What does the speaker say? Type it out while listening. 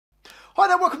Hi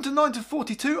there, welcome to 9 to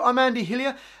 42. I'm Andy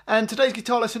Hillier, and today's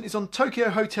guitar lesson is on Tokyo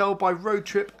Hotel by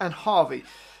RoadTrip HRVY.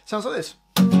 Sounds like this.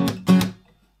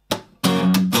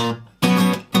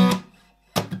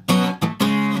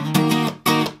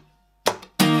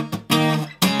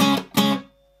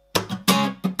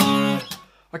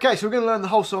 Okay, so we're going to learn the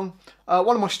whole song.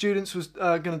 One of my students was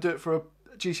going to do it for a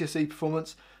GCSE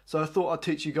performance, so I thought I'd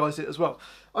teach you guys it as well.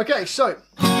 Okay, so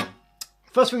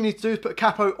first thing we need to do is put a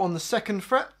capo on the 2nd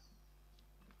fret,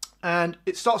 and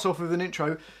it starts off with an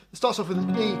intro. It starts off with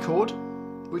an E chord,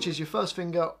 which is your first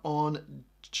finger on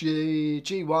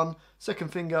G1,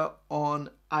 second finger on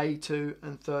A2,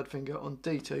 and third finger on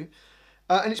D2.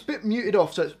 And it's a bit muted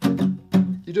off, so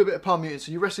you do a bit of palm muting,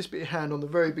 so you rest this bit of your hand on the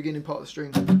very beginning part of the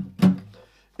string.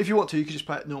 If you want to, you can just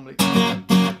play it normally.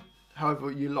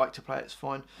 However you like to play it, it's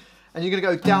fine. And you're going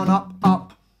to go down, up,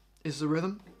 up is the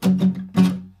rhythm.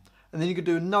 And then you can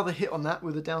do another hit on that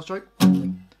with a downstroke.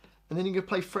 And then you're going to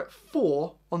play fret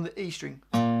 4 on the E string.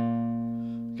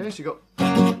 Okay, so you got...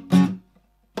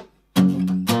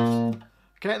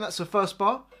 Okay, and that's the first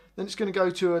bar. Then it's going to go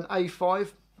to an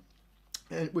A5,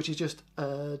 which is just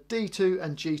D2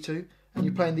 and G2. And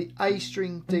you're playing the A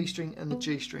string, D string, and the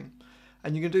G string.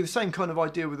 And you're going to do the same kind of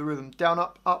idea with the rhythm. Down,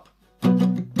 up, up.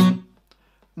 And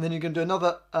then you're going to do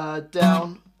another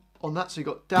down on that. So you've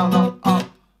got down, up,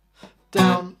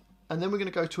 down. And then we're going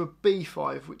to go to a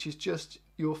B5, which is just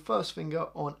your first finger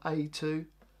on A2,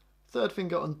 third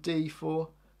finger on D4,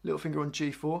 little finger on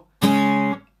G4.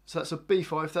 So that's a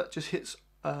B5. That just hits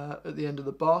at the end of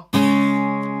the bar.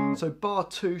 So bar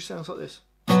 2 sounds like this.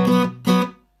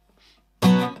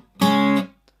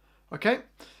 Okay.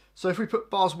 So if we put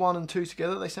bars 1 and 2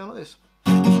 together, they sound like this.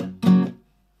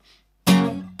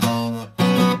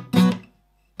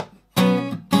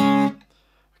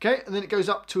 Okay, and then it goes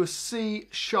up to a C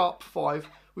sharp 5,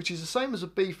 which is the same as a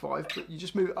B5, but you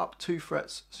just move it up 2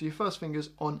 frets. So your first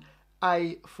finger's on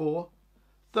A4,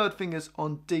 third finger's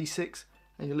on D6,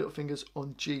 and your little finger's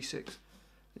on G6.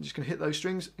 You're just going to hit those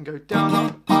strings and go down,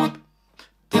 up, up,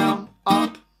 down,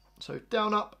 up. So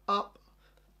down, up, up,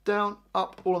 down,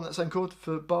 up, all on that same chord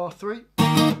for bar 3.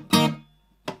 And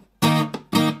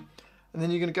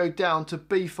then you're going to go down to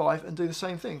B5 and do the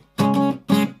same thing.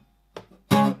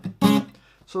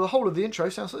 So the whole of the intro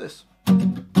sounds like this.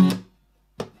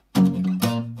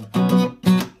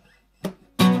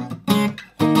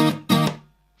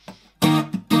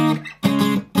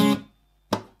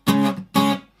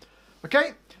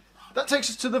 Okay, that takes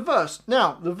us to the verse.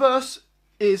 Now, the verse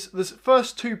is the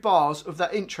first 2 bars of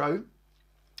that intro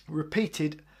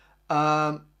repeated.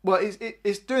 Well,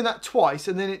 it's doing that twice,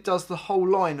 and then it does the whole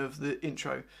line of the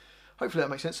intro. Hopefully that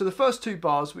makes sense. So the first 2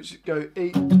 bars, which go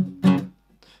E,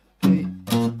 E,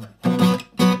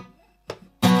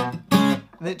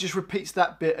 and then it just repeats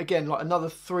that bit again, like another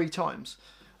 3 times.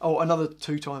 Oh, another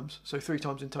 2 times. So 3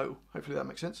 times in total. Hopefully that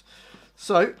makes sense.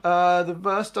 So the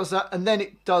verse does that, and then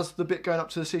it does the bit going up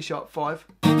to the C sharp 5.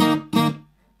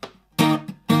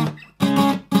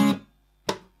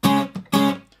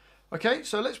 Okay,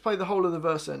 so let's play the whole of the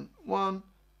verse then. 1,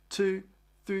 2,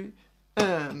 3,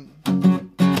 and...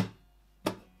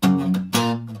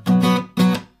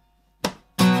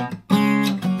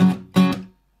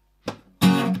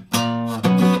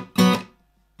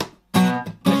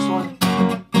 Next one.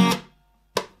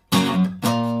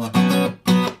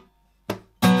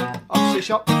 Up C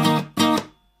sharp.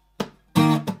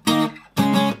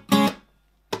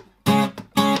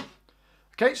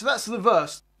 Okay, so that's the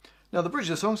verse. Now the bridge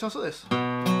of the song sounds like this.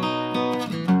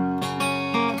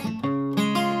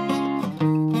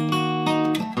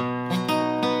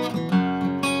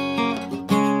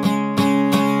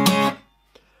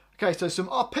 Okay, so some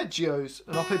arpeggios.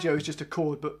 An arpeggio is just a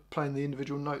chord but playing the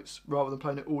individual notes rather than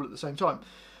playing it all at the same time.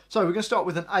 So we're going to start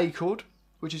with an A chord,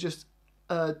 which is just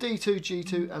D2,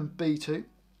 G2 and B2.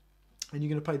 And you're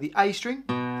going to play the A string,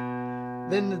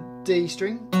 then the D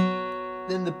string,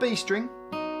 then the B string,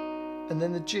 and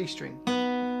then the G string,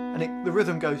 and the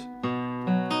rhythm goes.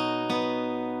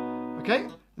 Okay,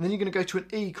 and then you're going to go to an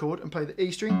E chord and play the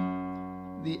E string,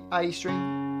 the A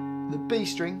string, the B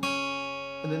string,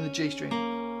 and then the G string.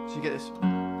 So you get this.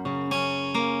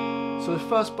 So the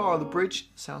first bar of the bridge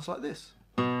sounds like this.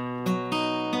 Then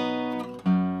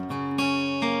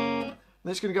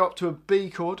it's going to go up to a B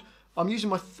chord. I'm using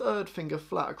my third finger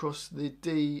flat across the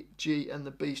D, G, and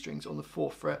the B strings on the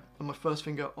 4th fret, and my first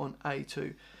finger on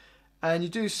A2. And you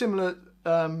do similar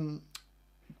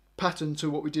pattern to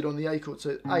what we did on the A chord.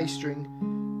 So A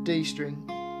string, D string,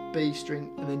 B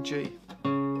string, and then G.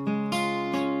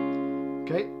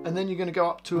 Okay, and then you're going to go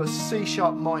up to a C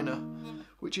sharp minor,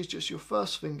 which is just your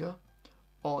first finger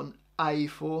on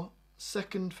A4,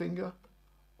 second finger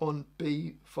on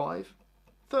B5,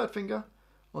 third finger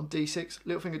on D6,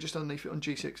 little finger just underneath it on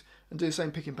G6, and do the same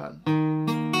picking pattern.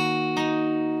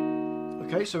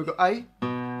 Okay, so we've got A,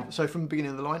 so from the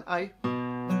beginning of the line, A,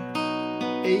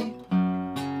 E,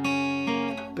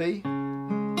 B,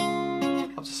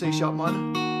 up to C sharp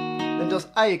minor, then does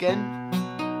A again,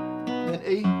 then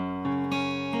E,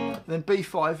 and then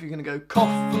B5, you're going to go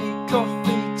coffee,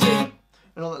 coffee, tea,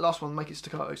 and on that last one make it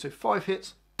staccato, so 5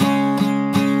 hits,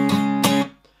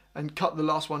 and cut the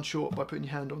last one short by putting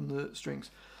your hand on the strings.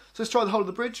 So let's try the whole of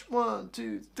the bridge. 1,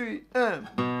 2, 3, and...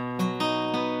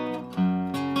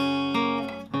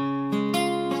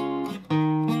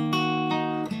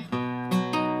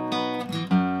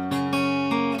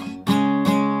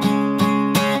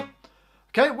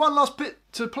 Okay, one last bit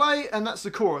to play, and that's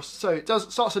the chorus. So it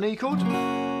starts an E chord,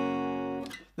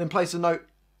 then plays the note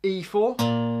E4,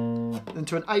 then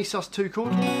to an A sus2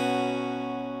 chord,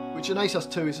 which an A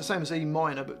sus2 is the same as E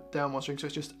minor but down one string, so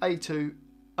it's just D2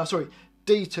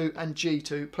 and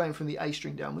G2 playing from the A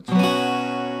string downwards.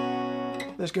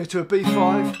 Let's go to a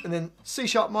B5 and then C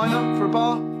sharp minor for a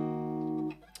bar,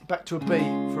 back to a B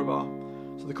for a bar.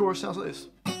 So the chorus sounds like this.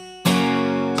 2,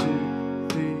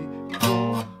 3,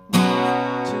 4,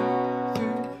 1, 2,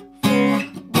 3,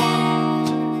 4, 1,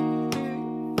 2,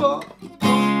 3, 4,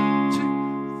 1,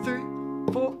 2,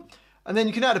 3, 4. And then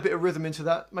you can add a bit of rhythm into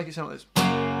that, make it sound like this.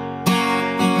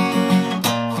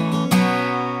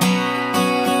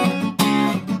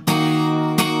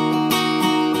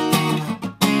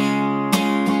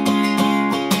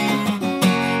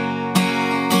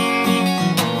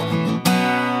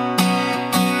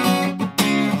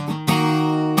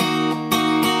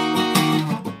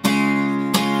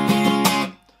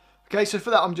 Okay, so for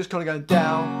that I'm just kind of going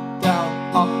down,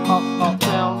 down, up, up, up,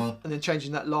 down, and then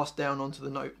changing that last down onto the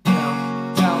note.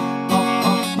 Down, down, up,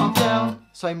 up, up, down.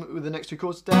 Same with the next two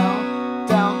chords. Down,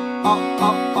 down, up,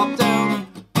 up, up, down.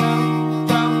 Down,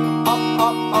 down, up,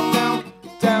 up, up, down.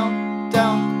 Down,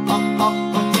 down, up,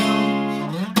 up, up,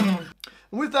 down.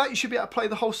 And with that you should be able to play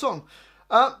the whole song.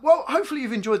 Well, hopefully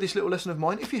you've enjoyed this little lesson of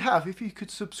mine. If you have, if you could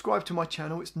subscribe to my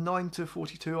channel, it's 9 to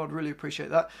 42, I'd really appreciate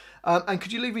that. And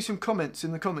could you leave me some comments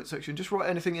in the comment section? Just write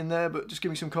anything in there, but just give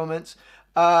me some comments.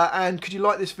 And could you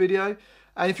like this video?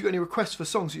 And if you've got any requests for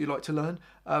songs that you'd like to learn,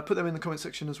 put them in the comment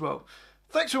section as well.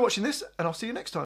 Thanks for watching this, and I'll see you next time.